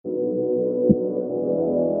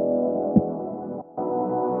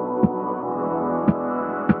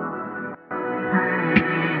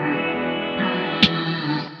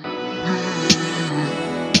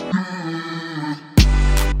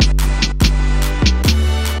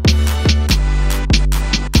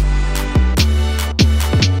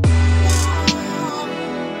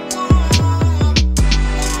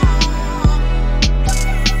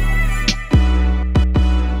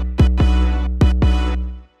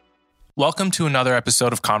Welcome to another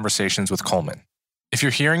episode of Conversations with Coleman. If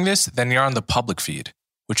you're hearing this, then you're on the public feed,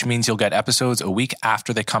 which means you'll get episodes a week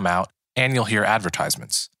after they come out and you'll hear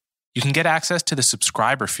advertisements. You can get access to the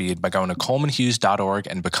subscriber feed by going to colemanhughes.org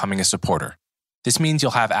and becoming a supporter. This means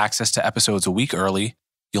you'll have access to episodes a week early,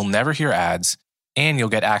 you'll never hear ads, and you'll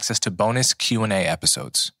get access to bonus Q&A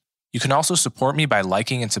episodes. You can also support me by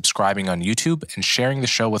liking and subscribing on YouTube and sharing the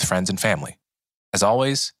show with friends and family. As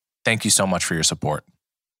always, thank you so much for your support.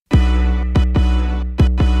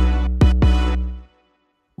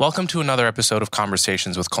 Welcome to another episode of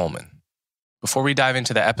Conversations with Coleman. Before we dive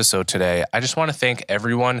into the episode today, I just want to thank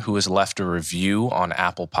everyone who has left a review on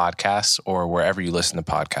Apple Podcasts or wherever you listen to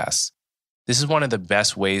podcasts. This is one of the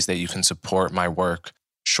best ways that you can support my work,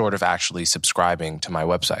 short of actually subscribing to my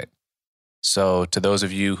website. So to those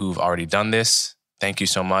of you who've already done this, thank you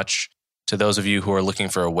so much. To those of you who are looking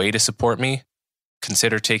for a way to support me,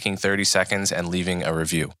 consider taking 30 seconds and leaving a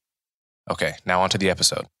review. Okay, now on to the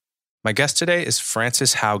episode. My guest today is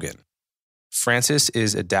Frances Haugen. Frances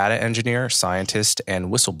is a data engineer, scientist,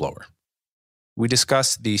 and whistleblower. We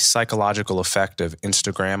discuss the psychological effect of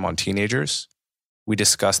Instagram on teenagers. We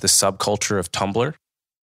discuss the subculture of Tumblr.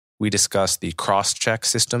 We discuss the cross-check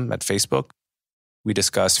system at Facebook. We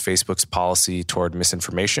discuss Facebook's policy toward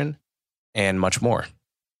misinformation, and much more.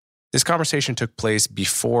 This conversation took place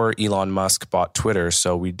before Elon Musk bought Twitter,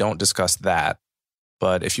 so we don't discuss that.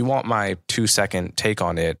 But if you want my 2-second take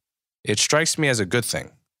on it, it strikes me as a good thing.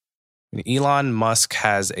 Elon Musk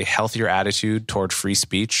has a healthier attitude toward free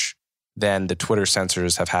speech than the Twitter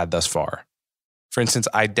censors have had thus far. For instance,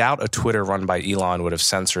 I doubt a Twitter run by Elon would have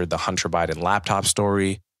censored the Hunter Biden laptop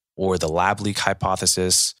story or the lab leak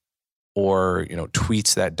hypothesis or,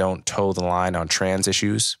 tweets that don't toe the line on trans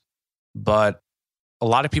issues. But a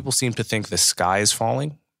lot of people seem to think the sky is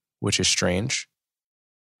falling, which is strange.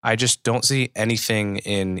 I just don't see anything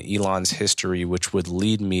in Elon's history which would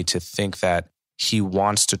lead me to think that he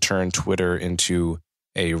wants to turn Twitter into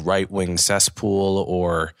a right-wing cesspool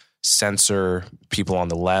or censor people on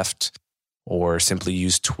the left or simply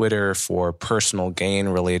use Twitter for personal gain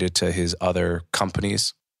related to his other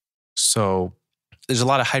companies. So there's a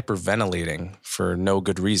lot of hyperventilating for no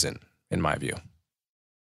good reason, in my view.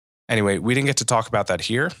 Anyway, we didn't get to talk about that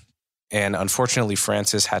here. And unfortunately,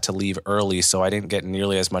 Frances had to leave early, so I didn't get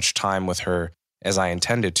nearly as much time with her as I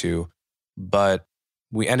intended to. But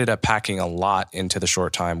we ended up packing a lot into the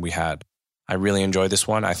short time we had. I really enjoyed this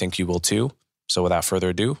one. I think you will too. So without further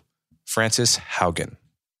ado, Frances Haugen.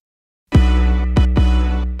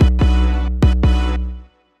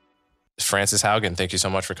 Frances Haugen, thank you so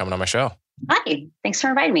much for coming on my show. Hi, thanks for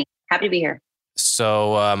inviting me. Happy to be here.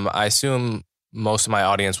 So I assume most of my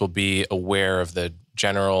audience will be aware of the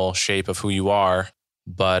general shape of who you are,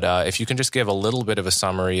 but if you can just give a little bit of a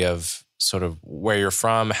summary of sort of where you're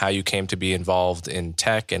from, how you came to be involved in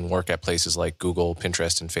tech and work at places like Google,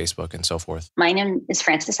 Pinterest, and Facebook, and so forth. My name is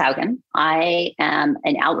Frances Haugen. I am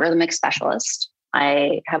an algorithmic specialist.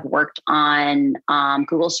 I have worked on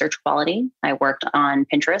Google search quality. I worked on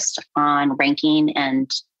Pinterest on ranking and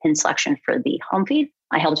pin selection for the home feed.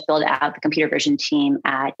 I helped build out the computer vision team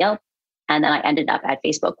at Yelp. And then I ended up at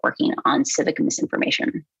Facebook working on civic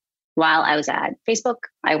misinformation. While I was at Facebook,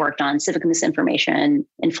 I worked on civic misinformation,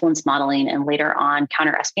 influence modeling, and later on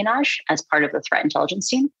counterespionage as part of the threat intelligence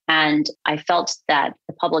team. And I felt that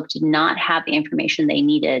the public did not have the information they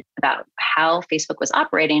needed about how Facebook was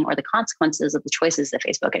operating or the consequences of the choices that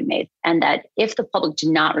Facebook had made. And that if the public did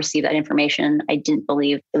not receive that information, I didn't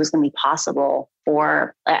believe it was going to be possible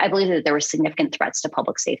I believe that there were significant threats to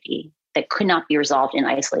public safety that could not be resolved in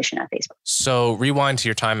isolation at Facebook. So rewind to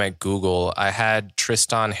your time at Google. I had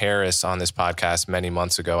Tristan Harris on this podcast many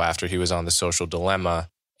months ago after he was on The Social Dilemma.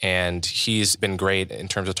 And he's been great in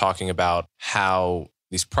terms of talking about how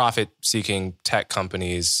these profit-seeking tech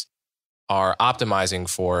companies are optimizing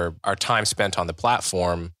for our time spent on the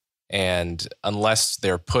platform. And unless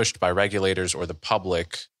they're pushed by regulators or the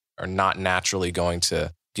public, are not naturally going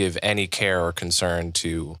to give any care or concern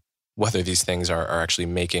to whether these things are actually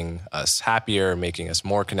making us happier, making us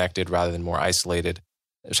more connected rather than more isolated.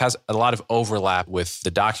 It has a lot of overlap with the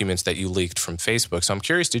documents that you leaked from Facebook. So I'm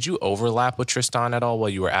curious, did you overlap with Tristan at all while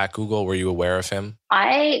you were at Google? Were you aware of him?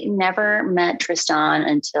 I never met Tristan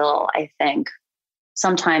until I think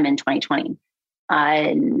sometime in 2020.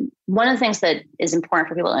 One of the things that is important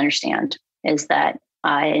for people to understand is that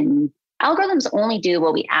algorithms only do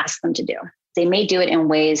what we ask them to do. They may do it in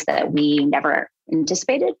ways that we never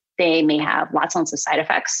anticipated. They may have lots and lots of side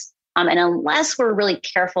effects. And unless we're really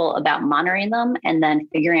careful about monitoring them and then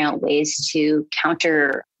figuring out ways to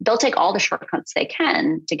counter, they'll take all the shortcuts they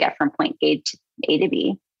can to get from point A to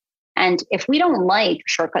B. And if we don't like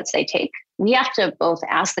shortcuts they take, we have to both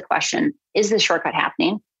ask the question, is this shortcut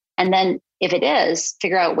happening? And then if it is,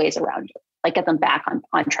 figure out ways around it, like get them back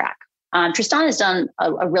on track. Tristan has done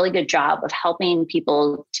a really good job of helping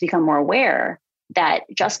people to become more aware that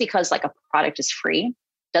just because like a product is free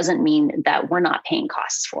doesn't mean that we're not paying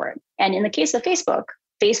costs for it. And in the case of Facebook,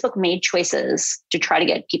 Facebook made choices to try to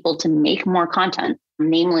get people to make more content.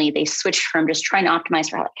 Namely, they switched from just trying to optimize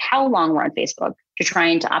for like how long we're on Facebook to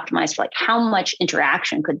trying to optimize for like how much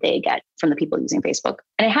interaction could they get from the people using Facebook.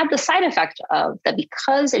 And it had the side effect of that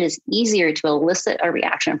because it is easier to elicit a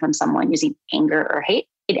reaction from someone using anger or hate,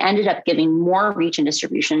 it ended up giving more reach and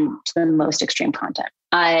distribution to the most extreme content.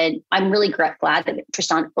 I'm really glad that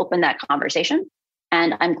Tristan opened that conversation.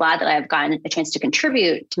 And I'm glad that I've gotten a chance to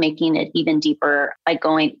contribute to making it even deeper by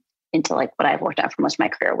going into like what I've worked on for most of my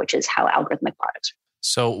career, which is how algorithmic products.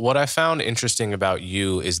 So what I found interesting about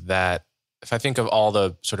you is that if I think of all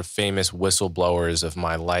the sort of famous whistleblowers of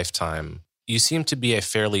my lifetime, you seem to be a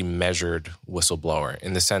fairly measured whistleblower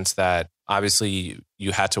in the sense that obviously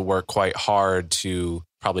you had to work quite hard to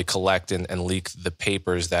probably collect and leak the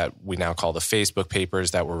papers that we now call the Facebook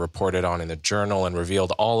papers that were reported on in the journal and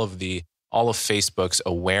revealed all of Facebook's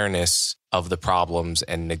awareness of the problems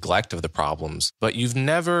and neglect of the problems. But you've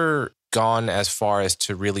never gone as far as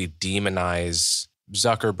to really demonize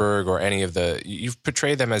Zuckerberg or any of you've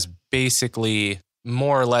portrayed them as basically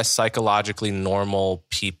more or less psychologically normal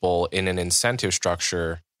people in an incentive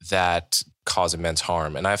structure that cause immense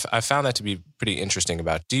harm. And I've found that to be pretty interesting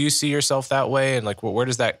about. Do you see yourself that way? And like, where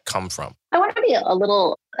does that come from? I want to be have a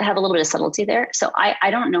little bit of subtlety there. So I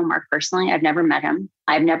don't know Mark personally. I've never met him.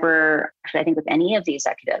 I've never actually, I think, with any of the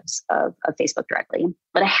executives of Facebook directly,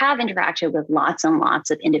 but I have interacted with lots and lots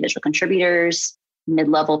of individual contributors,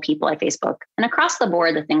 mid-level people at Facebook. And across the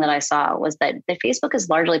board, the thing that I saw was that Facebook is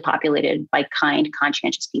largely populated by kind,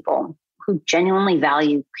 conscientious people who genuinely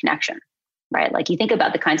value connection, right? Like you think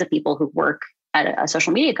about the kinds of people who work at a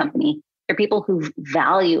social media company, they're people who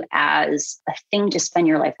value as a thing to spend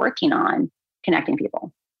your life working on, connecting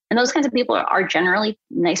people. And those kinds of people are generally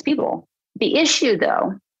nice people. The issue,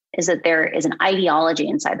 though, is that there is an ideology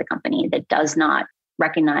inside the company that does not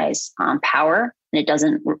recognize power, and it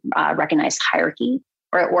doesn't recognize hierarchy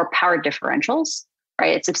or power differentials,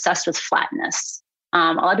 right? It's obsessed with flatness.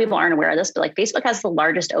 A lot of people aren't aware of this, but like Facebook has the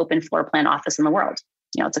largest open floor plan office in the world.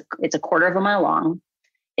 You know, it's a quarter of a mile long.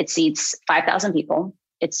 It seats 5,000 people.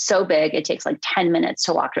 It's so big, it takes like 10 minutes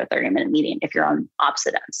to walk to a 30-minute meeting if you're on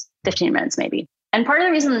opposite ends, 15 minutes maybe. And part of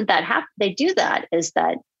the reason that they do that is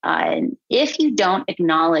that if you don't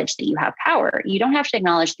acknowledge that you have power, you don't have to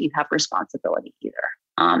acknowledge that you have responsibility either.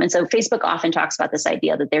 And so Facebook often talks about this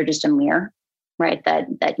idea that they're just a mirror, right?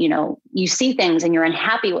 That you know, you see things and you're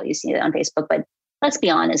unhappy what you see on Facebook, but let's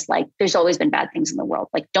be honest, like there's always been bad things in the world.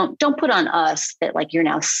 Like don't put on us that like you're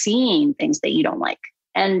now seeing things that you don't like.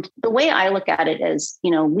 And the way I look at it is,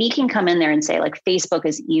 you know, we can come in there and say like Facebook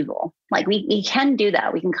is evil. Like we can do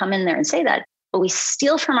that. We can come in there and say that, but we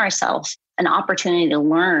steal from ourselves an opportunity to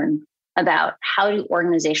learn about how do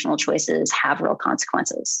organizational choices have real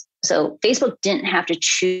consequences. So Facebook didn't have to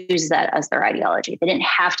choose that as their ideology. They didn't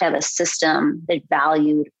have to have a system that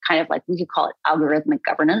valued kind of like, we could call it algorithmic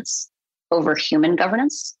governance over human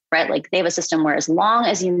governance, right? Like they have a system where as long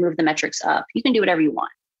as you move the metrics up, you can do whatever you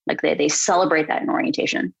want. Like they celebrate that in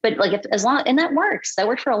orientation. But like and that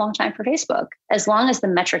worked for a long time for Facebook, as long as the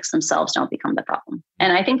metrics themselves don't become the problem.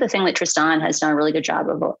 And I think the thing that Tristan has done a really good job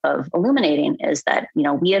of illuminating is that, you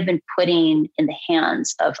know, we have been putting in the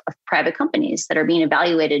hands of private companies that are being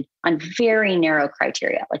evaluated on very narrow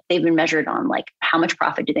criteria. Like they've been measured on like how much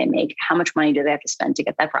profit do they make? How much money do they have to spend to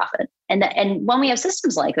get that profit? And when we have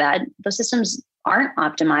systems like that, those systems aren't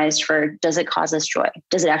optimized for, does it cause us joy?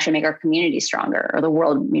 Does it actually make our community stronger or the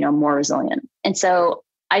world, you know, more resilient? And so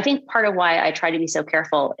I think part of why I try to be so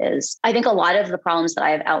careful is I think a lot of the problems that I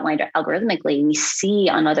have outlined algorithmically, we see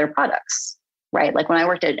on other products, right? Like when I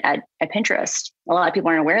worked at Pinterest, a lot of people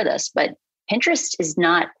aren't aware of this, but Pinterest is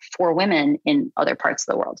not for women in other parts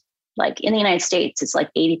of the world. Like in the United States, it's like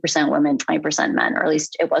 80% women, 20% men, or at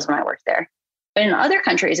least it was when I worked there. But in other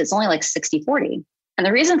countries, it's only like 60-40. And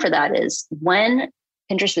the reason for that is when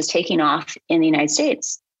Pinterest was taking off in the United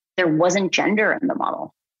States, there wasn't gender in the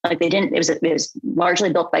model. Like it was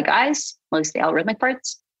largely built by guys, at least the algorithmic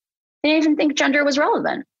parts. They didn't even think gender was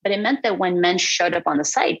relevant. But it meant that when men showed up on the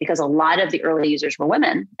site, because a lot of the early users were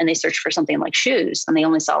women and they searched for something like shoes and they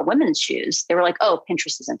only saw women's shoes, they were like, oh,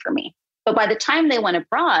 Pinterest isn't for me. But by the time they went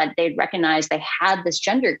abroad, they'd recognized they had this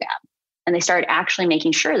gender gap and they started actually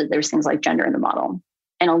making sure that there was things like gender in the model.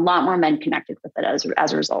 And a lot more men connected with it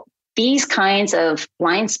as a result. These kinds of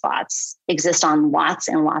blind spots exist on lots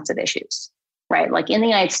and lots of issues, right? Like in the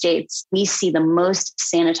United States, we see the most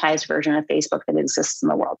sanitized version of Facebook that exists in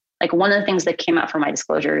the world. Like one of the things that came out from my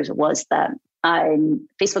disclosures was that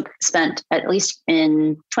Facebook spent, at least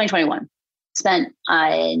in 2021, spent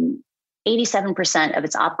 87% of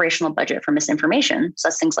its operational budget for misinformation. So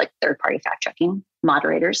that's things like third-party fact-checking,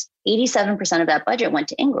 moderators. 87% of that budget went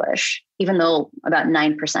to English, even though about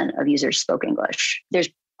 9% of users spoke English. There's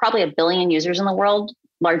probably 1 billion users in the world,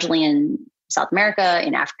 largely in South America,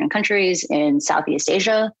 in African countries, in Southeast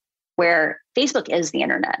Asia, where Facebook is the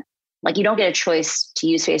internet. Like you don't get a choice to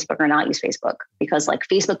use Facebook or not use Facebook because like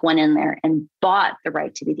Facebook went in there and bought the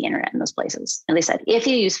right to be the internet in those places. And they said, if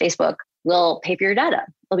you use Facebook, we'll pay for your data.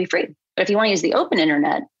 It'll be free. But if you want to use the open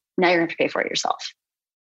internet, now you're going to have to pay for it yourself.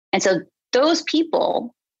 And so those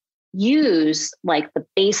people use like the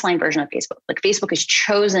baseline version of Facebook. Like Facebook has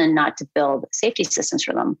chosen not to build safety systems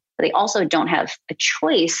for them, but they also don't have a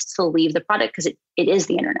choice to leave the product because it is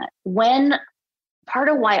the internet. When part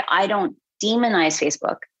of why I don't demonize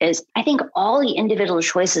Facebook is I think all the individual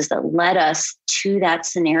choices that led us to that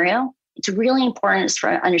scenario, it's really important to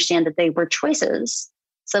understand that they were choices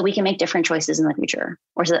so we can make different choices in the future,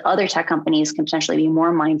 or so that other tech companies can potentially be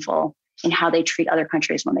more mindful in how they treat other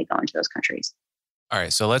countries when they go into those countries. All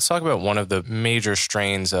right, so let's talk about one of the major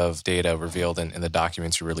strains of data revealed in the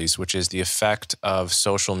documents you released, which is the effect of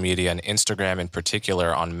social media and Instagram in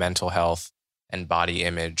particular on mental health and body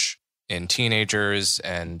image in teenagers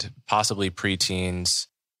and possibly preteens,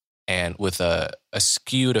 and with a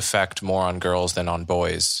skewed effect more on girls than on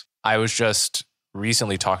boys. I was just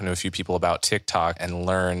recently talking to a few people about TikTok and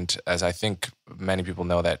learned, as I think many people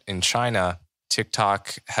know, that in China,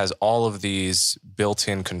 TikTok has all of these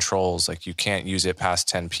built-in controls, like you can't use it past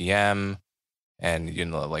 10 p.m. And, you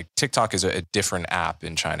know, like TikTok is a different app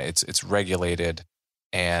in China. It's regulated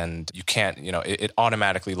and you can't, you know, it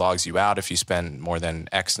automatically logs you out if you spend more than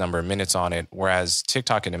X number of minutes on it. Whereas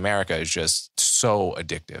TikTok in America is just so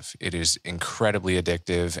addictive. It is incredibly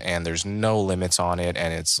addictive and there's no limits on it.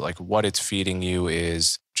 And it's like what it's feeding you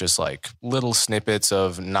is just like little snippets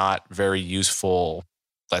of not very useful,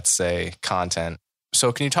 let's say, content.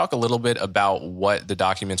 So can you talk a little bit about what the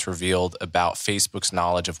documents revealed about Facebook's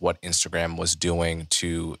knowledge of what Instagram was doing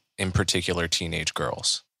to, in particular, teenage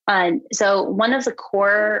girls? So one of the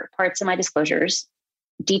core parts of my disclosures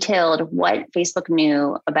detailed what Facebook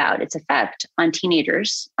knew about its effect on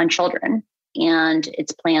teenagers, on children, and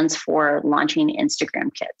its plans for launching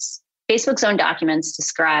Instagram Kids. Facebook's own documents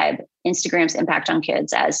describe Instagram's impact on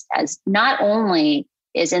kids as not only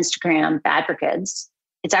is Instagram bad for kids,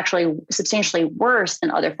 it's actually substantially worse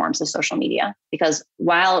than other forms of social media. Because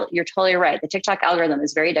while you're totally right, the TikTok algorithm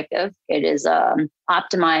is very addictive. It is it's a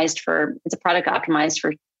product optimized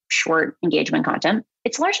for short engagement content.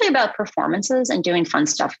 It's largely about performances and doing fun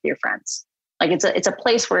stuff with your friends. Like it's a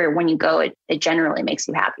place where when you go, it generally makes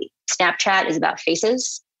you happy. Snapchat is about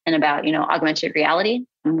faces and about, augmented reality.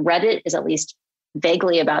 Reddit is at least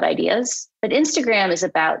vaguely about ideas, but Instagram is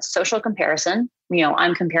about social comparison.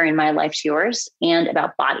 I'm comparing my life to yours, and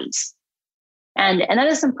about bodies. And that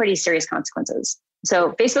has some pretty serious consequences.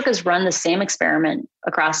 So Facebook has run the same experiment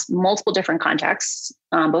across multiple different contexts,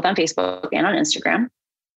 both on Facebook and on Instagram,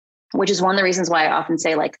 which is one of the reasons why I often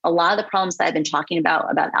say, like, a lot of the problems that I've been talking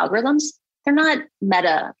about algorithms, they're not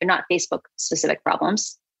they're not Facebook specific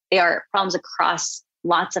problems. They are problems across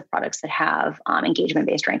lots of products that have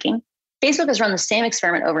engagement-based ranking. Facebook has run the same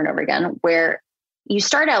experiment over and over again, where you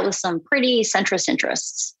start out with some pretty centrist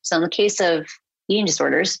interests. So in the case of eating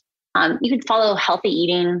disorders, you could follow healthy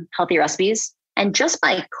eating, healthy recipes. And just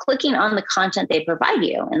by clicking on the content they provide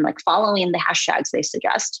you and like following the hashtags they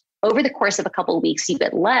suggest, over the course of a couple of weeks, you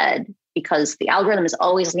get led, because the algorithm is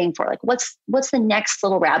always looking for like, what's the next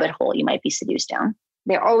little rabbit hole you might be seduced down.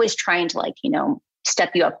 They're always trying to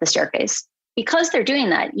step you up the staircase. Because they're doing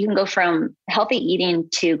that, you can go from healthy eating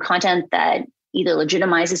to content that either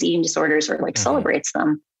legitimizes eating disorders or celebrates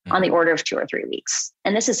them on the order of 2 or 3 weeks.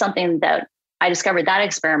 And this is something that I discovered that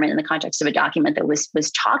experiment in the context of a document that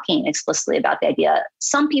was talking explicitly about the idea.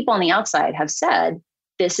 Some people on the outside have said,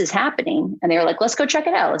 this is happening. And they were like, let's go check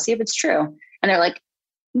it out. Let's see if it's true. And they're like,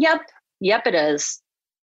 yep, it is.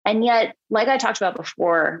 And yet, like I talked about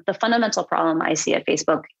before, the fundamental problem I see at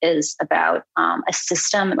Facebook is about a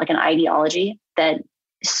system, like an ideology that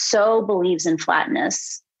so believes in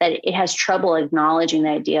flatness that it has trouble acknowledging the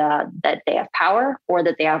idea that they have power or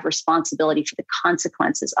that they have responsibility for the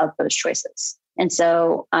consequences of those choices. And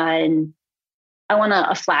so I want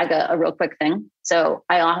to flag a real quick thing. So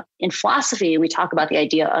in philosophy, we talk about the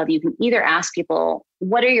idea of you can either ask people,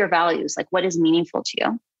 what are your values? Like, what is meaningful to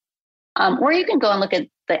you? Or you can go and look at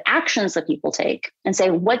the actions that people take and say,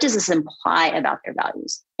 what does this imply about their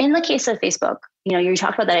values? In the case of Facebook, you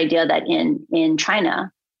talked about that idea that in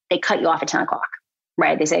China, they cut you off at 10 o'clock,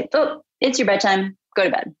 right? They say, oh, it's your bedtime, go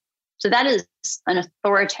to bed. So that is an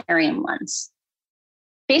authoritarian lens.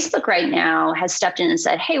 Facebook right now has stepped in and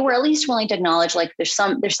said, hey, we're at least willing to acknowledge like there's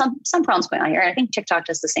some problems going on here. And I think TikTok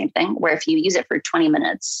does the same thing, where if you use it for 20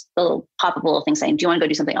 minutes, they'll pop up a little thing saying, do you want to go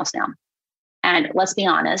do something else now? And let's be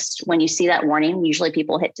honest, when you see that warning, usually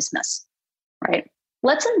people hit dismiss, right?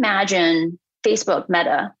 Let's imagine Facebook,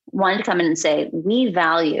 Meta, wanted to come in and say, we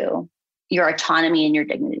value your autonomy and your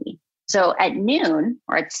dignity. So at noon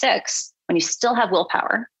or at 6, when you still have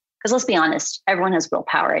willpower, because let's be honest, everyone has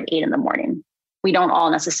willpower at 8 in the morning. We don't all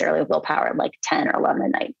necessarily have willpower at like 10 or 11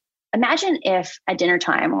 at night. Imagine if at dinner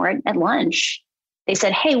time or at lunch, they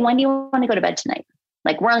said, hey, when do you want to go to bed tonight?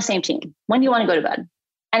 Like, we're on the same team. When do you want to go to bed?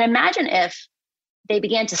 And imagine if they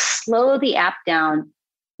began to slow the app down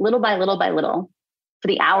little by little by little for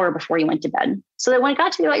the hour before you went to bed. So that when it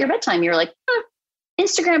got to be about your bedtime, you're like,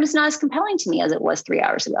 Instagram is not as compelling to me as it was 3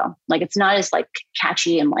 hours ago. Like, it's not as like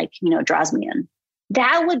catchy and like, draws me in.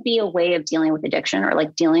 That would be a way of dealing with addiction or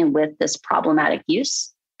like dealing with this problematic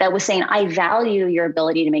use that was saying, I value your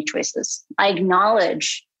ability to make choices. I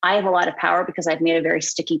acknowledge I have a lot of power because I've made a very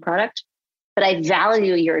sticky product, but I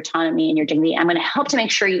value your autonomy and your dignity. I'm going to help to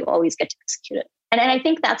make sure you always get to execute it. And I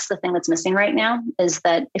think that's the thing that's missing right now is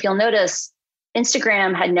that if you'll notice,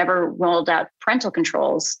 Instagram had never rolled out parental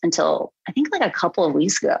controls until I think like a couple of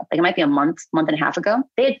weeks ago. Like it might be a month and a half ago.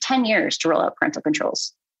 They had 10 years to roll out parental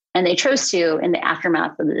controls. And they chose to in the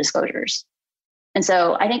aftermath of the disclosures. And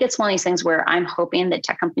so I think it's one of these things where I'm hoping that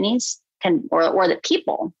tech companies can, or that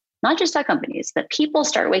people, not just tech companies, that people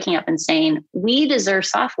start waking up and saying, we deserve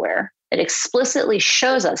software that explicitly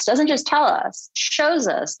shows us, doesn't just tell us, shows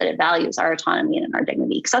us that it values our autonomy and our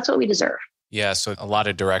dignity, because that's what we deserve. Yeah, so a lot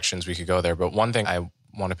of directions we could go there. But one thing I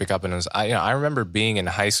want to pick up on is, I remember being in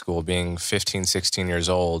high school, being 15, 16 years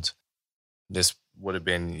old. This would have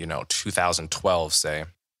been, 2012, say.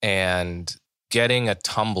 And getting a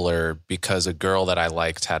Tumblr because a girl that I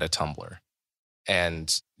liked had a Tumblr.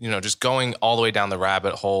 And, just going all the way down the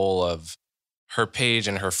rabbit hole of her page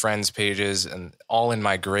and her friends' pages and all in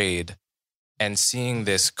my grade and seeing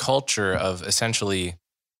this culture of essentially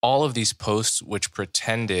all of these posts which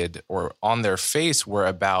pretended or on their face were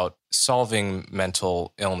about solving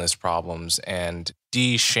mental illness problems and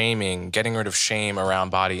de-shaming, getting rid of shame around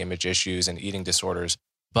body image issues and eating disorders.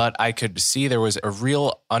 But I could see there was a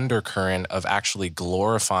real undercurrent of actually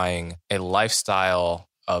glorifying a lifestyle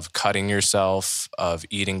of cutting yourself, of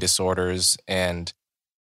eating disorders. And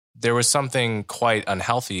there was something quite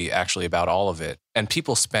unhealthy actually about all of it. And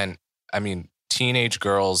people spent, teenage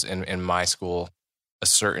girls in my school, a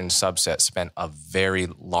certain subset spent a very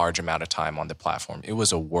large amount of time on the platform. It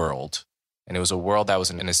was a world. And it was a world that was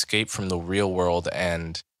an escape from the real world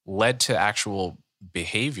and led to actual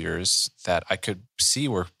behaviors that I could see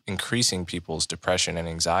were increasing people's depression and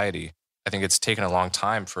anxiety. I think it's taken a long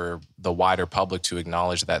time for the wider public to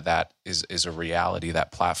acknowledge that that is a reality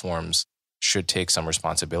that platforms should take some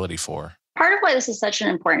responsibility for. Part of why this is such an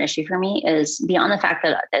important issue for me is beyond the fact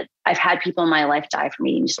that I've had people in my life die from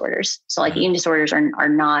eating disorders. So like eating disorders are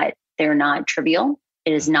not, they're not trivial.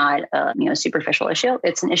 It is not a superficial issue.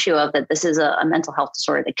 It's an issue of that this is a mental health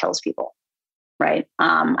disorder that kills people. Right.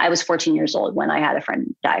 I was 14 years old when I had a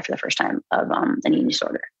friend die for the first time of an eating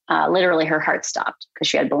disorder. Literally, her heart stopped because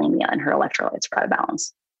she had bulimia and her electrolytes were out of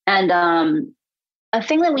balance. And a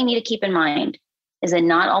thing that we need to keep in mind is that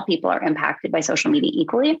not all people are impacted by social media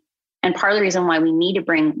equally. And part of the reason why we need to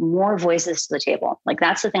bring more voices to the table, like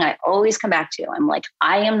that's the thing I always come back to. I'm like,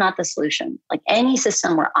 I am not the solution. Like any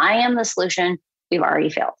system where I am the solution, we've already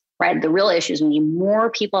failed. Right. The real issue is we need more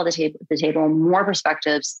people at the table, more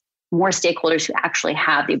perspectives, more stakeholders who actually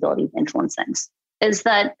have the ability to influence things. Is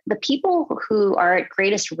that the people who are at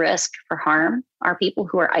greatest risk for harm are people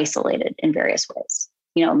who are isolated in various ways.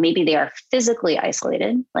 Maybe they are physically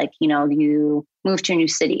isolated, like, you move to a new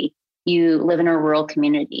city, you live in a rural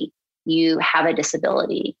community, you have a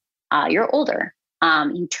disability, you're older.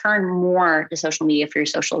 You turn more to social media for your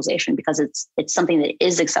socialization because it's something that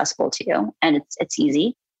is accessible to you and it's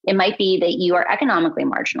easy. It might be that you are economically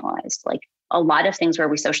marginalized. Like a lot of things where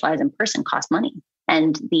we socialize in person cost money.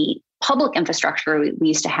 And the public infrastructure we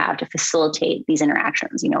used to have to facilitate these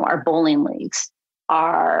interactions, our bowling leagues,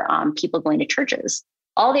 our people going to churches,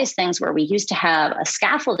 all these things where we used to have a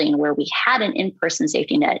scaffolding where we had an in-person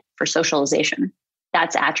safety net for socialization,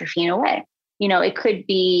 that's atrophying away. It could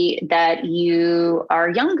be that you are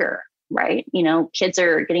younger, right? Kids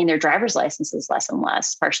are getting their driver's licenses less and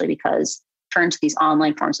less, partially because turn to these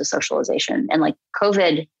online forms of socialization. And like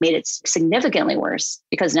COVID made it significantly worse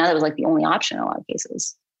because now that was like the only option in a lot of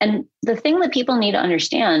cases. And the thing that people need to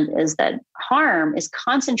understand is that harm is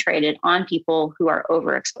concentrated on people who are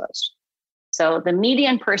overexposed. So the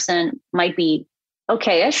median person might be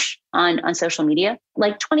okay-ish on social media.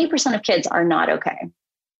 Like 20% of kids are not okay.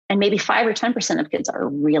 And maybe 5 or 10% of kids are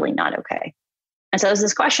really not okay. And so there's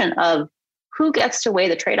this question of who gets to weigh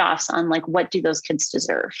the trade-offs on like, what do those kids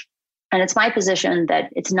deserve? And it's my position that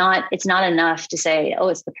it's not enough to say, oh,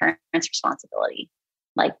 it's the parents' responsibility.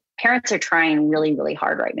 Like parents are trying really, really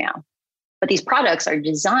hard right now. But these products are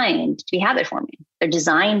designed to be habit forming. They're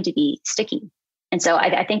designed to be sticky. And so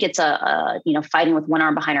I think it's a fighting with one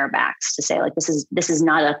arm behind our backs to say like, this is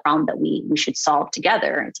not a problem that we should solve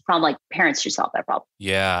together. It's a problem like parents should solve that problem.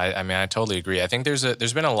 Yeah, I mean, I totally agree. I think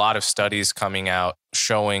there's been a lot of studies coming out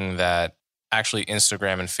showing that actually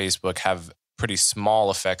Instagram and Facebook have pretty small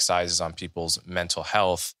effect sizes on people's mental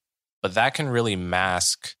health, but that can really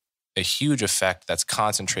mask a huge effect that's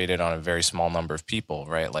concentrated on a very small number of people,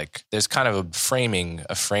 right? Like there's kind of a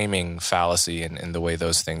framing fallacy in the way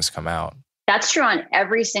those things come out. That's true on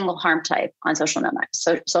every single harm type on social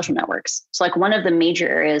networks. So like one of the major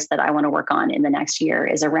areas that I want to work on in the next year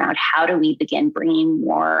is around how do we begin bringing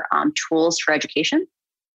more tools for education?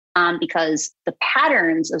 Because the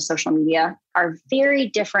patterns of social media are very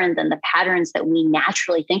different than the patterns that we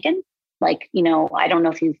naturally think in. Like, I don't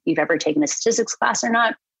know if you've ever taken a statistics class or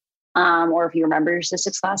not, or if you remember your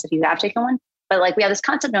statistics class, if you have taken one. But like we have this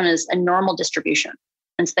concept known as a normal distribution.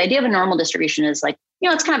 And so the idea of a normal distribution is like,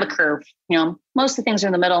 it's kind of a curve. Most of the things are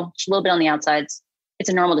in the middle, just a little bit on the outsides. It's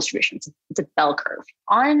a normal distribution. It's a bell curve.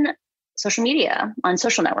 On social media, on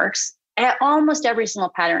social networks, almost every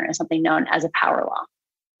single pattern is something known as a power law.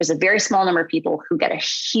 There's a very small number of people who get a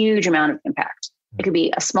huge amount of impact. It could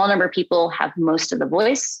be a small number of people have most of the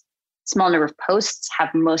voice, a small number of posts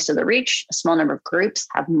have most of the reach, a small number of groups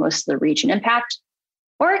have most of the reach and impact.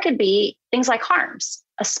 Or it could be things like harms.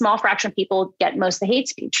 A small fraction of people get most of the hate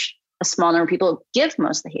speech. A small number of people give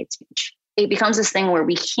most of the hate speech. It becomes this thing where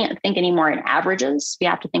we can't think anymore in averages. We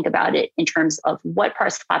have to think about it in terms of what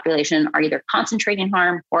parts of the population are either concentrating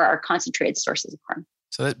harm or are concentrated sources of harm.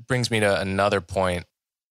 So that brings me to another point.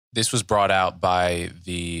 This was brought out by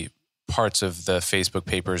the parts of the Facebook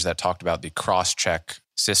papers that talked about the cross-check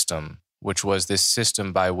system, which was this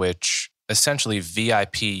system by which essentially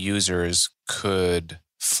VIP users could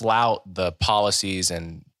flout the policies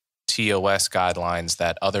and TOS guidelines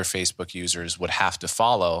that other Facebook users would have to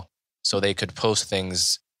follow. So they could post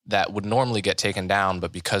things that would normally get taken down,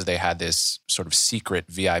 but because they had this sort of secret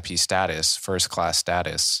VIP status, first class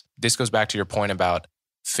status. This goes back to your point about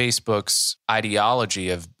Facebook's ideology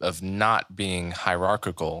of not being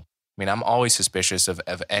hierarchical. I mean, I'm always suspicious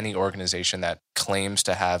of any organization that claims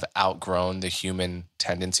to have outgrown the human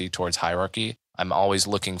tendency towards hierarchy. I'm always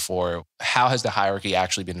looking for how has the hierarchy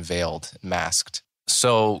actually been veiled, masked.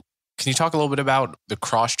 So can you talk a little bit about the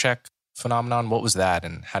cross-check phenomenon? What was that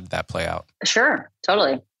and how did that play out? Sure,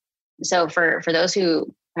 totally. So for those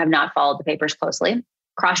who have not followed the papers closely,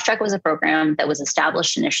 cross-check was a program that was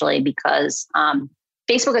established initially because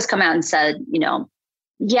Facebook has come out and said,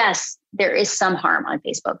 yes, there is some harm on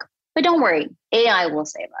Facebook, but don't worry, AI will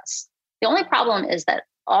save us. The only problem is that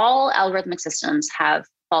all algorithmic systems have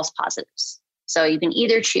false positives. So you can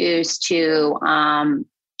either choose to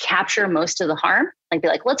capture most of the harm, like be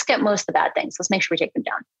like, let's get most of the bad things. Let's make sure we take them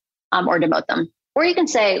down or demote them. Or you can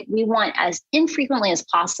say, we want as infrequently as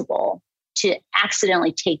possible to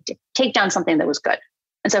accidentally take down something that was good.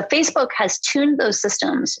 And so Facebook has tuned those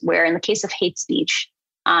systems where in the case of hate speech,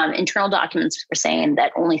 internal documents were saying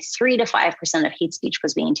that only 3 to 5% of hate speech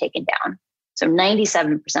was being taken down. So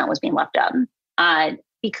 97% was being left up.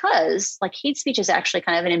 Because like hate speech is actually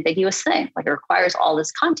kind of an ambiguous thing. Like it requires all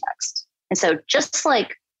this context. And so just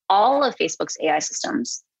like all of Facebook's AI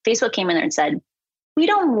systems, Facebook came in there and said, we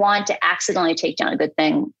don't want to accidentally take down a good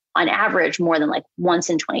thing on average more than like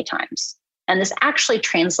once in 20 times. And this actually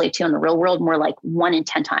translates to in the real world more like 1 in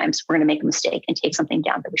 10 times we're going to make a mistake and take something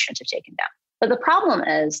down that we shouldn't have taken down. But the problem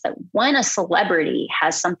is that when a celebrity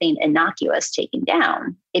has something innocuous taken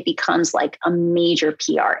down, it becomes like a major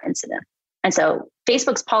PR incident. And so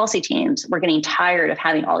Facebook's policy teams were getting tired of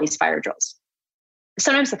having all these fire drills.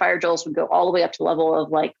 Sometimes the fire drills would go all the way up to the level of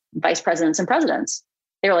like vice presidents and presidents.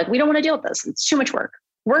 They were like, we don't want to deal with this. It's too much work.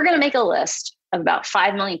 We're going to make a list of about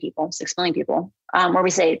 5 million people, 6 million people, where we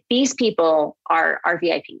say these people are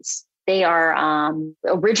VIPs. They are,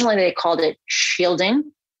 originally they called it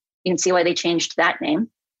shielding. You can see why they changed that name.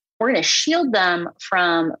 We're going to shield them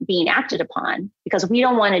from being acted upon because we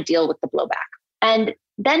don't want to deal with the blowback. And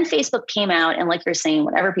Then Facebook came out and like you're saying,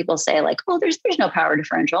 whatever people say, like, oh, there's no power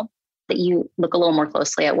differential, that you look a little more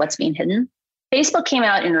closely at what's being hidden. Facebook came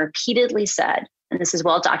out and repeatedly said, and this is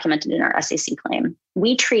well documented in our SEC claim,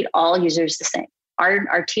 we treat all users the same.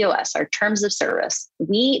 Our TOS, our terms of service,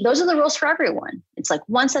 those are the rules for everyone. It's like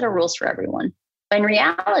one set of rules for everyone. But in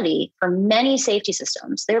reality, for many safety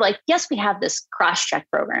systems, they're like, yes, we have this cross-check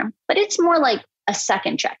program, but it's more like a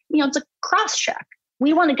second check. It's a cross-check.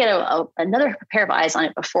 We want to get another pair of eyes on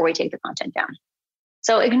it before we take the content down.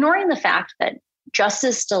 So ignoring the fact that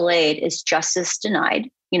justice delayed is justice denied.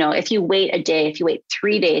 If you wait a day, if you wait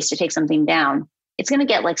 3 days to take something down, it's going to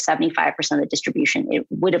get like 75% of the distribution it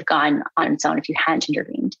would have gone on its own if you hadn't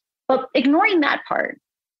intervened. But ignoring that part,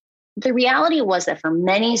 the reality was that for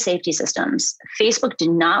many safety systems, Facebook did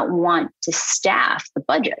not want to staff the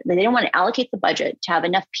budget. They didn't want to allocate the budget to have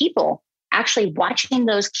enough people actually watching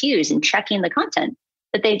those cues and checking the content,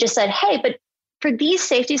 that they just said, hey, but for these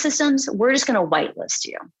safety systems, we're just going to whitelist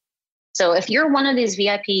you. So if you're one of these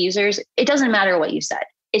VIP users, it doesn't matter what you said.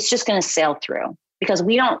 It's just going to sail through, because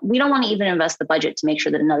we don't want to even invest the budget to make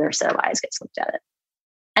sure that another set of eyes gets looked at it.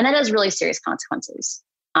 And that has really serious consequences.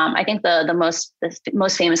 I think the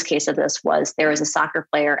most famous case of this was there was a soccer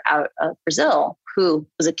player out of Brazil who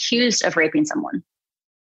was accused of raping someone.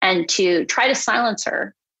 And to try to silence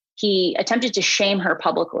her, he attempted to shame her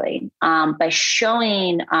publicly by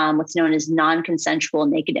showing what's known as non-consensual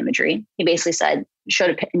naked imagery. He basically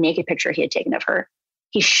showed a naked picture he had taken of her.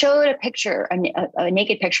 He showed a picture, a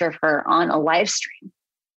naked picture of her on a live stream,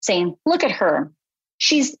 saying, look at her.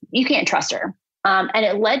 You can't trust her. And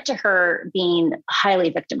it led to her being highly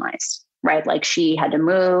victimized, right? Like she had to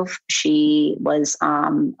move. She was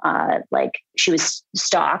she was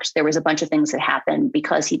stalked. There was a bunch of things that happened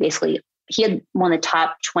because he had one of the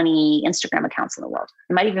top 20 Instagram accounts in the world.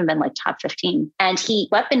 It might even been like top 15. And he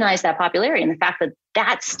weaponized that popularity and the fact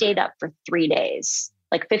that stayed up for 3 days.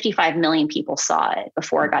 Like 55 million people saw it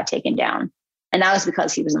before it got taken down. And that was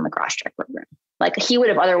because he was in the cross-check program. Like he would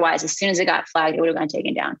have otherwise, as soon as it got flagged, it would have gotten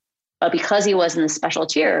taken down. But because he was in the special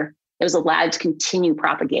tier, it was allowed to continue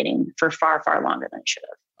propagating for far, far longer than it should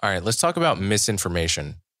have. All right, let's talk about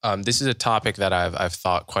misinformation. This is a topic that I've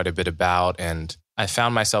thought quite a bit about, and I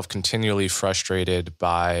found myself continually frustrated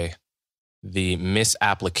by the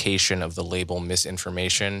misapplication of the label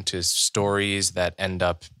misinformation to stories that end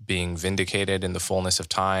up being vindicated in the fullness of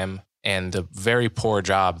time, and the very poor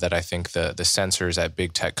job that I think the censors at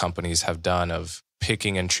big tech companies have done of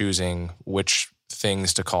picking and choosing which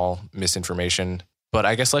things to call misinformation. But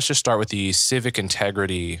I guess let's just start with the civic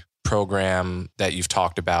integrity program that you've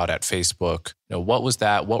talked about at Facebook. What was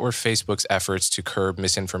that? What were Facebook's efforts to curb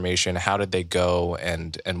misinformation? How did they go,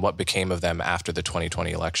 and what became of them after the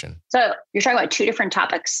 2020 election? So you're talking about two different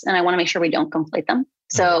topics, and I want to make sure we don't conflate them.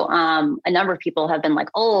 So a number of people have been like,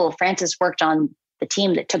 oh, Francis worked on the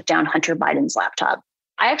team that took down Hunter Biden's laptop.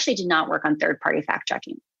 I actually did not work on third-party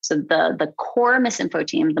fact-checking. So the core misinfo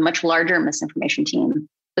team, the much larger misinformation team,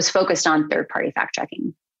 was focused on third-party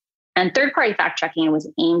fact-checking. And third-party fact-checking was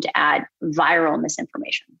aimed at viral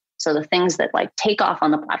misinformation. So the things that take off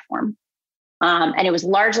on the platform. And it was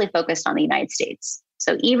largely focused on the United States.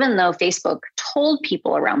 So even though Facebook told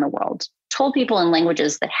people around the world, told people in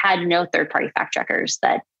languages that had no third-party fact-checkers,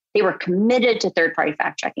 that they were committed to third-party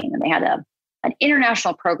fact-checking, and they had an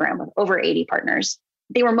international program with over 80 partners,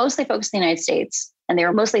 they were mostly focused in the United States, and they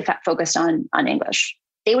were mostly focused on English.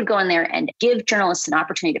 They would go in there and give journalists an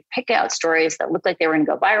opportunity to pick out stories that looked like they were going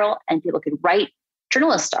to go viral, and people could write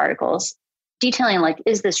journalist articles detailing,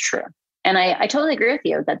 is this true? And I totally agree with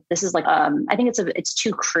you that this is I think it's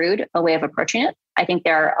too crude a way of approaching it. I think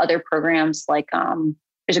there are other programs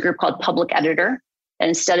there's a group called Public Editor, that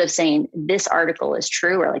instead of saying this article is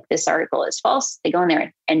true or this article is false, they go in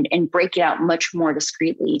there and break it out much more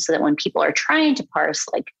discreetly so that when people are trying to parse,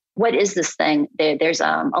 what is this thing, there's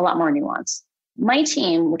a lot more nuance. My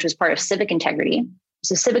team, which was part of Civic Integrity,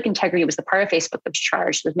 so Civic Integrity was the part of Facebook that was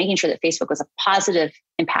charged with making sure that Facebook was a positive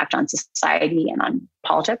impact on society and on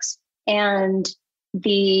politics. And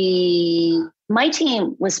my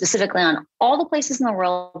team was specifically on all the places in the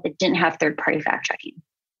world that didn't have third-party fact-checking,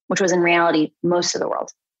 which was in reality most of the world,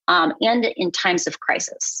 and in times of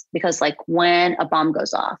crisis. Because when a bomb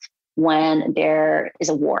goes off, when there is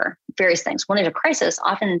a war, various things, when there's a crisis,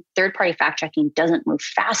 often third-party fact-checking doesn't move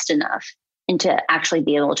fast enough into actually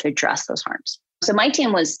be able to address those harms. So my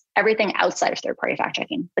team was everything outside of third-party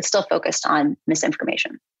fact-checking, but still focused on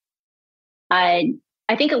misinformation. I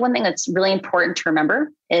think one thing that's really important to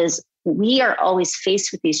remember is we are always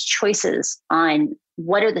faced with these choices on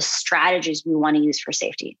what are the strategies we want to use for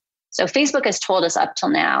safety. So Facebook has told us up till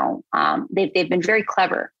now, they've been very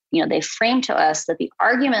clever they frame to us that the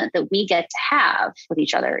argument that we get to have with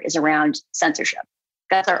each other is around censorship.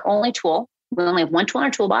 That's our only tool. We only have one tool in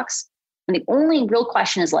our toolbox. And the only real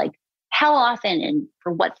question is like, how often and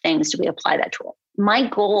for what things do we apply that tool? My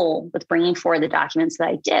goal with bringing forward the documents that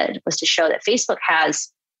I did was to show that Facebook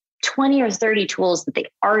has 20 or 30 tools that they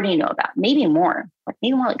already know about, maybe more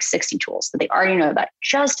like 60 tools that they already know about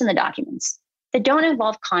just in the documents that don't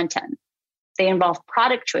involve content. They involve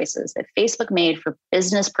product choices that Facebook made for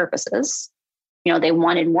business purposes. They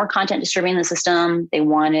wanted more content distributing the system. They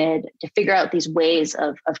wanted to figure out these ways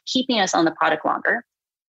of keeping us on the product longer.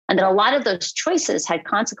 And then a lot of those choices had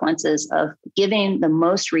consequences of giving the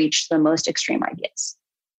most reach to the most extreme ideas.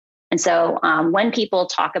 And so when people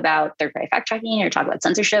talk about third-party fact-checking or talk about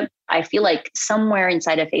censorship, I feel like somewhere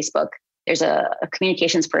inside of Facebook, there's a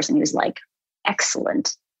communications person who's like,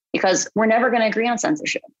 excellent, because we're never going to agree on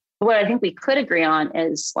censorship. But what I think we could agree on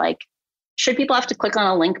is like, should people have to click on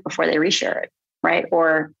a link before they reshare it, right?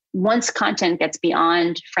 Or once content gets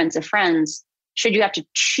beyond friends of friends, should you have to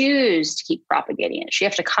choose to keep propagating it? Should you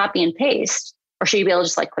have to copy and paste? Or should you be able to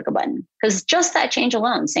just like click a button? Because just that change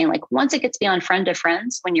alone, saying like once it gets beyond friend to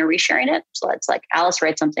friends when you're resharing it, so it's like Alice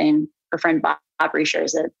writes something, her friend Bob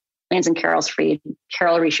reshares it, lands in Carol's feed,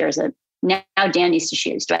 Carol reshares it. Now Dan needs to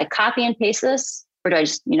choose. Do I copy and paste this? Or do I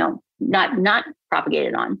just, not propagate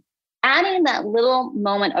it on? Adding that little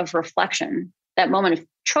moment of reflection, that moment of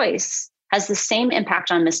choice, has the same impact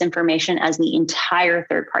on misinformation as the entire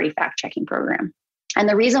third-party fact-checking program. And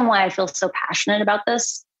the reason why I feel so passionate about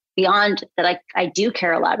this, beyond that I do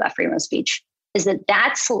care a lot about freedom of speech, is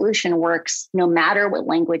that solution works no matter what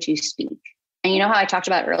language you speak. And you know how I talked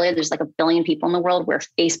about earlier, there's like 1 billion people in the world where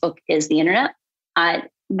Facebook is the internet.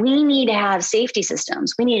 We need to have safety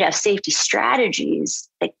systems. We need to have safety strategies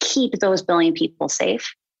that keep those 1 billion people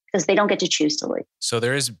safe, because they don't get to choose to leave. So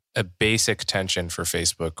there is a basic tension for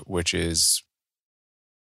Facebook, which is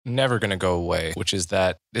never going to go away, which is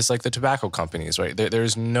that it's like the tobacco companies, right?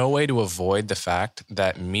 There's no way to avoid the fact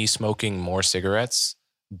that me smoking more cigarettes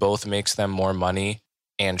both makes them more money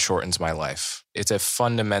and shortens my life. It's a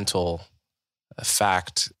fundamental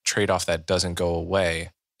fact trade-off that doesn't go away.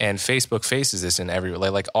 And Facebook faces this in every way.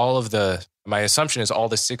 Like my assumption is all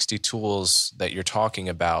the 60 tools that you're talking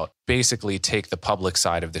about basically take the public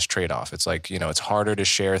side of this trade-off. It's like, it's harder to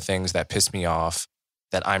share things that piss me off,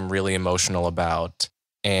 that I'm really emotional about,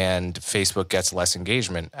 and Facebook gets less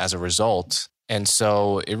engagement as a result. And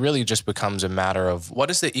so it really just becomes a matter of what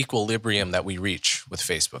is the equilibrium that we reach with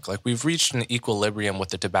Facebook? Like we've reached an equilibrium with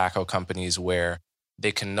the tobacco companies where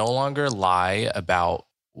they can no longer lie about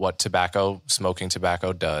what smoking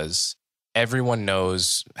tobacco does. Everyone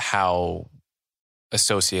knows how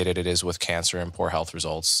associated it is with cancer and poor health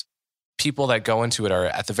results. People that go into it are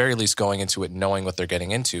at the very least going into it knowing what they're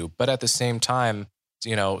getting into. But at the same time,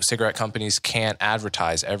 cigarette companies can't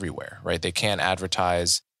advertise everywhere, right? They can't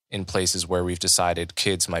advertise in places where we've decided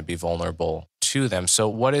kids might be vulnerable to them. So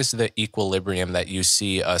what is the equilibrium that you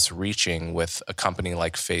see us reaching with a company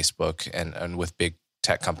like Facebook and with big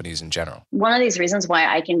tech companies in general? One of these reasons why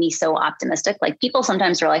I can be so optimistic, like people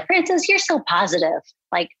sometimes are like, Francis, you're so positive.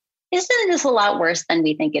 Like, isn't this a lot worse than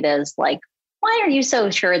we think it is? Like, why are you so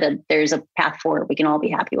sure that there's a path forward we can all be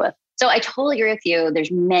happy with? So I totally agree with you. There's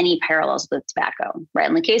many parallels with tobacco, right?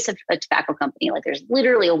 In the case of a tobacco company, like there's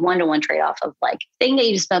literally a one-to-one trade-off of like, they can get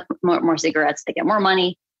you to smoke more cigarettes, they get more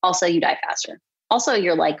money. Also, you die faster. Also,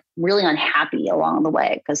 you're like really unhappy along the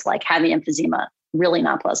way because like having emphysema, really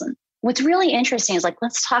not pleasant. What's really interesting is like,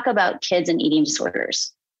 let's talk about kids and eating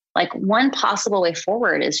disorders. Like one possible way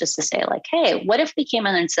forward is just to say like, hey, what if we came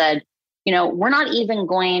in and said, we're not even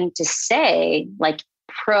going to say like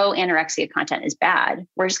pro-anorexia content is bad.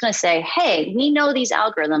 We're just going to say, hey, we know these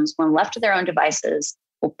algorithms, when left to their own devices,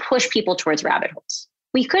 will push people towards rabbit holes.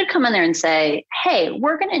 We could come in there and say, hey,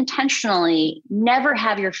 we're going to intentionally never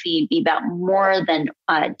have your feed be about more than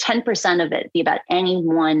 10% of it be about any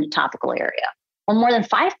one topical area, or more than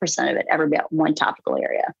 5% of it ever be about one topical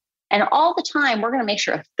area. And all the time, we're going to make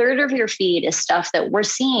sure a third of your feed is stuff that we're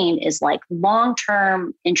seeing is like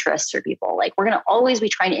long-term interests for people. Like we're going to always be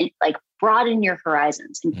trying to like broaden your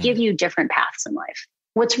horizons and give you different paths in life.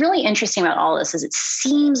 What's really interesting about all this is it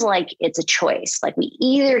seems like it's a choice. Like we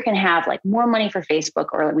either can have like more money for Facebook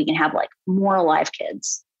or we can have like more live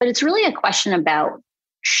kids. But it's really a question about,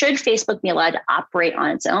 should Facebook be allowed to operate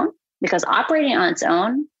on its own? Because operating on its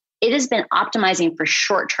own, it has been optimizing for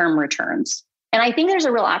short-term returns. And I think there's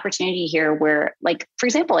a real opportunity here where, like, for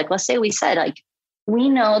example, like, let's say we said, like, we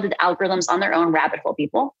know that the algorithms on their own rabbit hole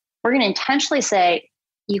people. We're going to intentionally say,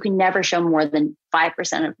 you can never show more than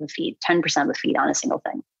 5% of the feed, 10% of the feed on a single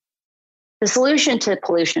thing. The solution to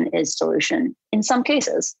pollution is solution in some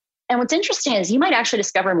cases. And what's interesting is you might actually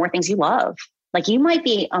discover more things you love. Like you might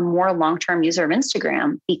be a more long-term user of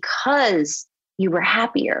Instagram because you were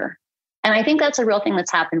happier. And I think that's a real thing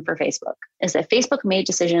that's happened for Facebook, is that Facebook made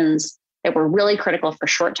decisions that were really critical for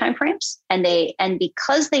short time frames. And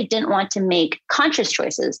because they didn't want to make conscious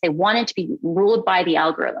choices, they wanted to be ruled by the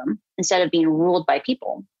algorithm instead of being ruled by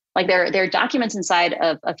people. Like there are documents inside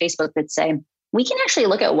of Facebook that say, we can actually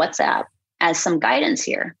look at WhatsApp as some guidance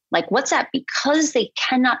here. Like WhatsApp, because they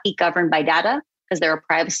cannot be governed by data, because they're a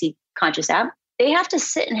privacy conscious app, they have to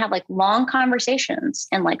sit and have like long conversations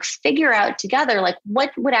and like figure out together, like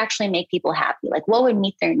what would actually make people happy? Like what would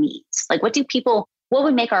meet their needs? Like what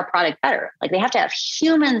would make our product better? Like they have to have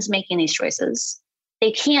humans making these choices.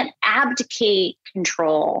 They can't abdicate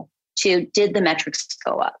control to, did the metrics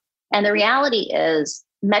go up? And the reality is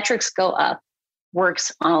metrics go up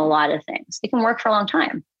works on a lot of things. It can work for a long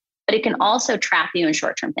time, but it can also trap you in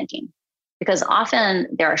short-term thinking, because often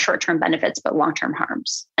there are short-term benefits, but long-term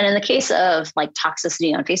harms. And in the case of like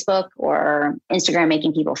toxicity on Facebook or Instagram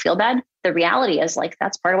making people feel bad, the reality is like,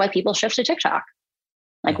 that's part of why people shift to TikTok.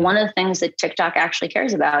 Like one of the things that TikTok actually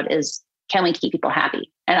cares about is, can we keep people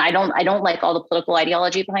happy? And I don't like all the political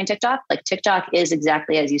ideology behind TikTok. Like TikTok is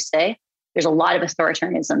exactly as you say. There's a lot of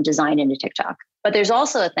authoritarianism designed into TikTok. But there's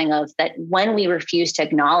also a thing of that when we refuse to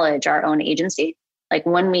acknowledge our own agency, like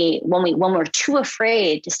when we're too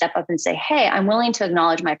afraid to step up and say, hey, I'm willing to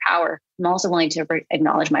acknowledge my power. I'm also willing to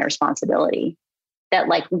acknowledge my responsibility, that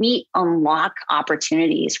like we unlock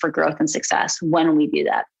opportunities for growth and success when we do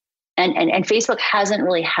that. And Facebook hasn't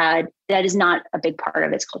really had, that is not a big part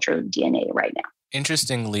of its cultural DNA right now.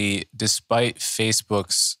 Interestingly, despite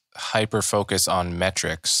Facebook's hyper focus on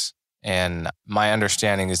metrics, and my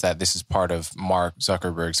understanding is that this is part of Mark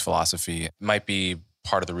Zuckerberg's philosophy, it might be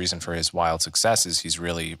part of the reason for his wild success is he's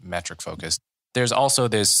really metric focused. There's also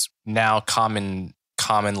this now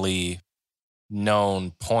commonly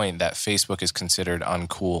known point that Facebook is considered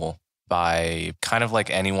uncool by kind of like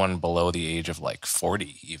anyone below the age of like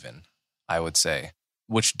 40 even, I would say,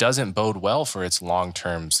 which doesn't bode well for its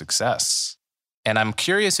long-term success. And I'm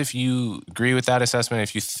curious if you agree with that assessment,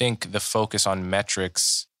 if you think the focus on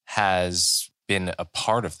metrics has been a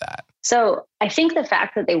part of that. So I think the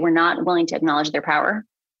fact that they were not willing to acknowledge their power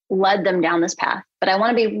led them down this path. But I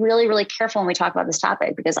want to be really, really careful when we talk about this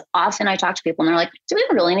topic, because often I talk to people and they're like, do we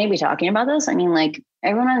really need to be talking about this? I mean, like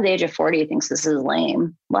everyone under the age of 40 thinks this is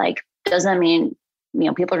lame. Like, doesn't mean,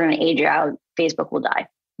 people are going to age out, Facebook will die.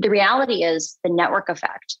 The reality is the network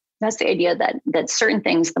effect. That's the idea that certain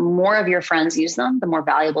things, the more of your friends use them, the more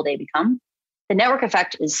valuable they become. The network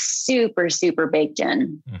effect is super, super baked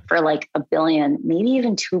in for like 1 billion, maybe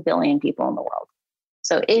even 2 billion people in the world.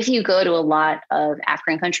 So if you go to a lot of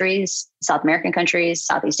African countries, South American countries,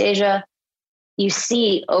 Southeast Asia, you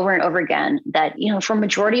see over and over again that, for a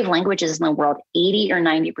majority of languages in the world, 80 or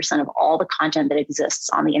 90% of all the content that exists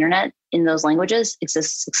on the internet in those languages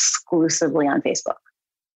exists exclusively on Facebook.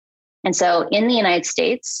 And so in the United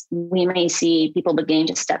States, we may see people beginning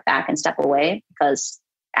to step back and step away, because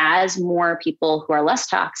as more people who are less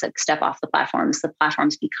toxic step off the platforms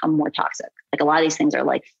become more toxic. Like a lot of these things are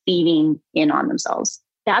like feeding in on themselves.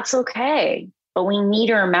 That's okay. But we need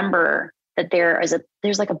to remember that there's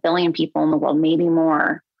like 1 billion people in the world, maybe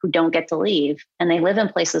more, who don't get to leave. And they live in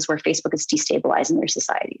places where Facebook is destabilizing their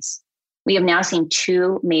societies. We have now seen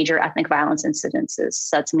 2 major ethnic violence incidences.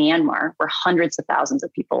 So that's Myanmar, where hundreds of thousands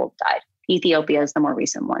of people died. Ethiopia is the more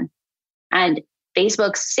recent one. And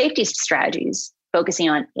Facebook's safety strategies, focusing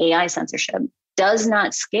on AI censorship, does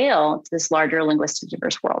not scale to this larger linguistic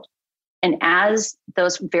diverse world. And as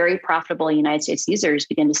those very profitable United States users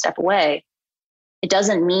begin to step away, it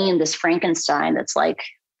doesn't mean this Frankenstein that's like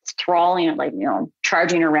trawling,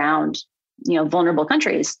 charging around, vulnerable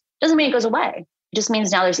countries, doesn't mean it goes away. It just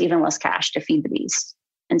means now there's even less cash to feed the beast.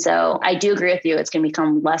 And so I do agree with you. It's going to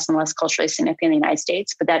become less and less culturally significant in the United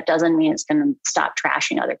States, but that doesn't mean it's going to stop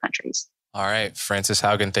trashing other countries. All right, Frances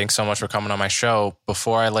Haugen, thanks so much for coming on my show.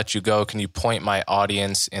 Before I let you go, can you point my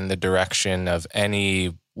audience in the direction of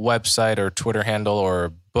any website or Twitter handle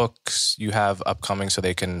or books you have upcoming so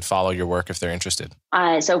they can follow your work if they're interested?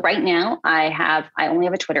 So right now I only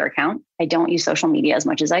have a Twitter account. I don't use social media as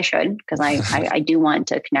much as I should, because I do want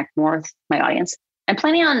to connect more with my audience. I'm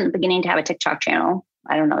planning on beginning to have a TikTok channel,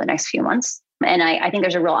 I don't know, the next few months. And I think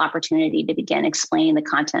there's a real opportunity to begin explaining the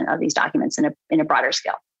content of these documents in a broader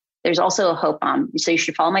scale. There's also a hope. So you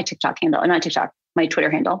should follow my TikTok handle, not TikTok, my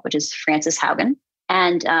Twitter handle, which is Frances Haugen.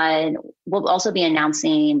 And we'll also be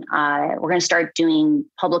announcing, we're going to start doing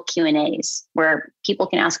public Q&As where people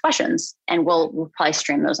can ask questions, and we'll probably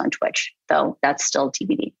stream those on Twitch, though that's still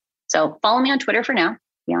TBD. So follow me on Twitter for now.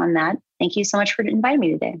 Beyond that, thank you so much for inviting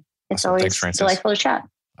me today. It's Awesome. always Thanks, Frances. delightful to chat.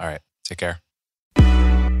 All right. Take care.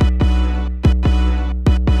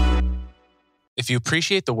 If you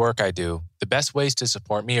appreciate the work I do, the best ways to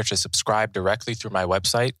support me are to subscribe directly through my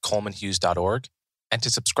website, colemanhughes.org, and to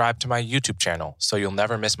subscribe to my YouTube channel so you'll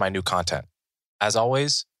never miss my new content. As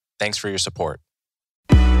always, thanks for your support.